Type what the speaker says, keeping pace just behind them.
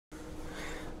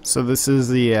So this is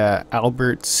the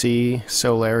Albert C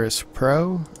Solaris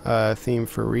Pro theme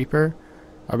for Reaper.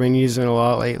 I've been using it a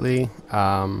lot lately.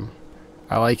 I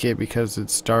like it because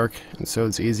it's dark and so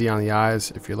it's easy on the eyes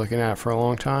if you're looking at it for a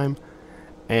long time.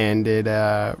 And it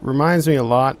reminds me a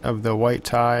lot of the white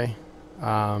tie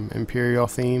Imperial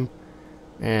theme.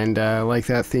 And like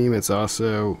that theme, it's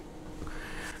also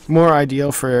more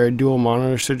ideal for dual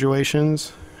monitor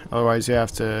situations. Otherwise you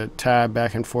have to tab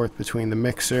back and forth between the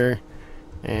mixer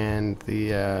and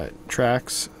the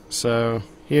tracks. So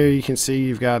here you can see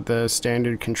you've got the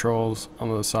standard controls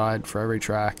on the side for every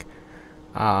track,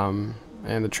 and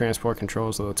the transport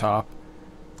controls at the top.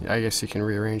 I guess you can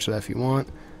rearrange that if you want.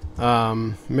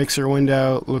 Mixer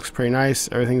window looks pretty nice.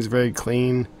 Everything's very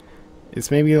clean.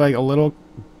 It's maybe like a little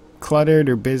cluttered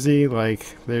or busy,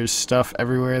 like there's stuff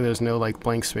everywhere, there's no like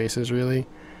blank spaces really,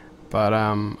 but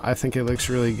I think it looks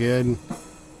really good.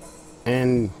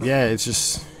 And yeah, it's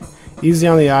just easy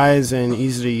on the eyes and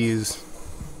easy to use.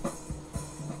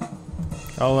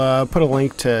 I'll put a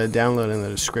link to download in the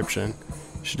description.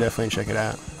 You should definitely check it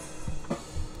out.